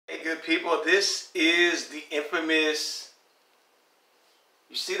good people? This is the infamous,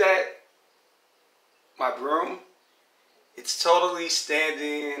 you see that? My broom? It's totally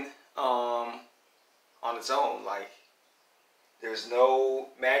standing on its own. Like, there's no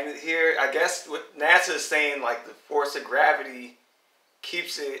magnet here. I guess what NASA is saying, like, the force of gravity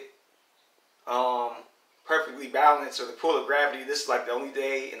keeps it perfectly balanced, or the pull of gravity. This is like the only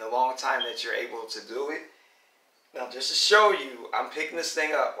day in a long time that you're able to do it. Now, just to show you, I'm picking this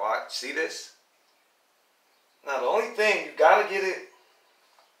thing up. Watch, see this? Now, the only thing, you gotta get it,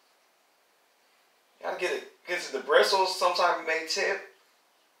 because the bristles sometimes may tip.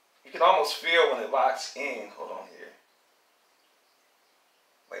 You can almost feel when it locks in. Hold on here.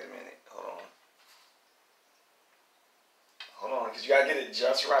 Wait a minute, hold on, because you gotta get it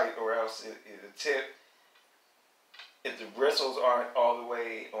just right, or else it'll tip. If the bristles aren't all the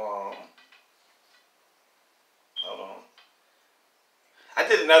way, hold on. I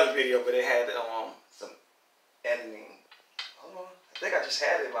did another video, but it had some editing. Hold on, I think I just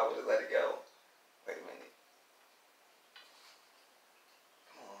had it if I would have let it go. Wait a minute.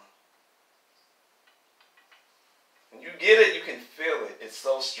 Come on. When you get it, you can feel it. It's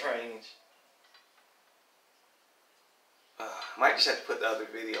so strange. I might just have to put the other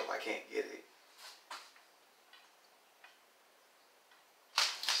video if I can't get it.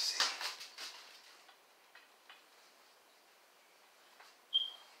 Let's see.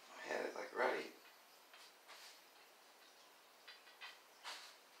 I had it like right.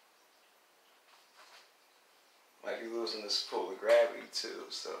 Might be losing this pull of gravity too,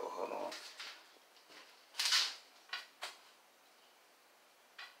 so hold on.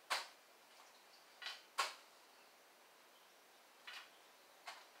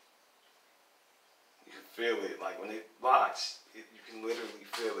 You can feel it, like when it locks, you can literally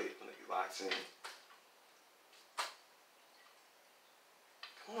feel it when it locks in.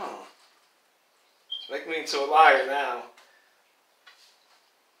 Come on. It's making me into a liar now.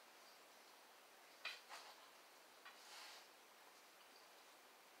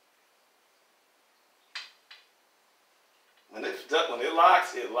 When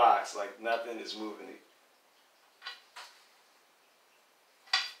it locks like nothing is moving it.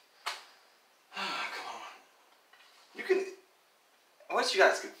 Come on. You can, I wish you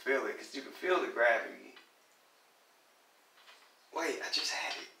guys could feel it, because you can feel the gravity. Wait, I just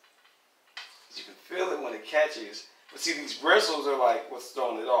had it. You can feel it when it catches. But see, these bristles are like what's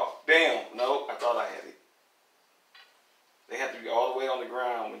throwing it off. Bam! Nope, I thought I had it. They have to be all the way on the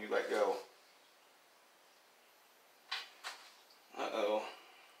ground when you let go. Uh-oh.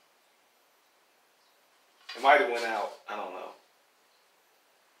 It might have went out. I don't know.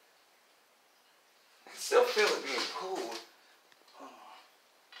 I can still feel it being pulled. Oh.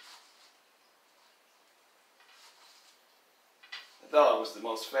 I thought it was the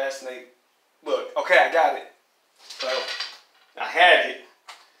most fascinating. Look, okay, I got it. Well, I had it.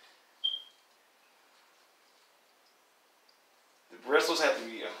 The bristles have to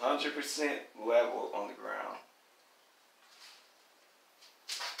be 100% level on the ground.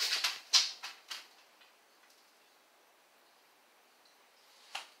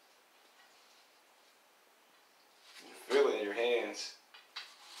 Feel it in your hands.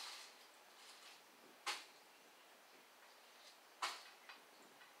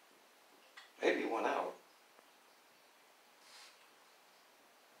 Maybe it went out.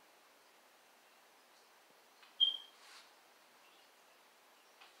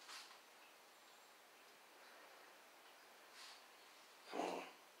 Come on.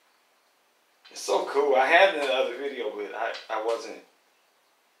 It's so cool. I had it in the other video, but I wasn't.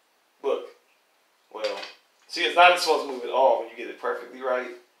 Look. Well. See, it's not supposed to move at all when you get it perfectly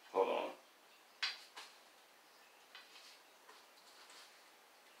right. Hold on.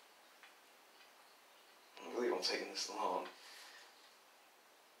 I believe I'm taking this long.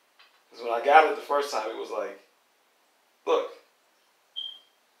 Because when I got it the first time, it was like, look.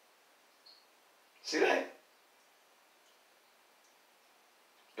 See that?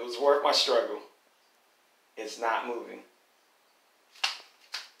 It was worth my struggle. It's not moving.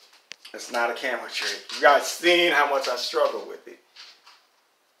 It's not a camera trick. You guys seen how much I struggle with it.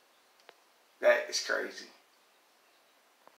 That is crazy.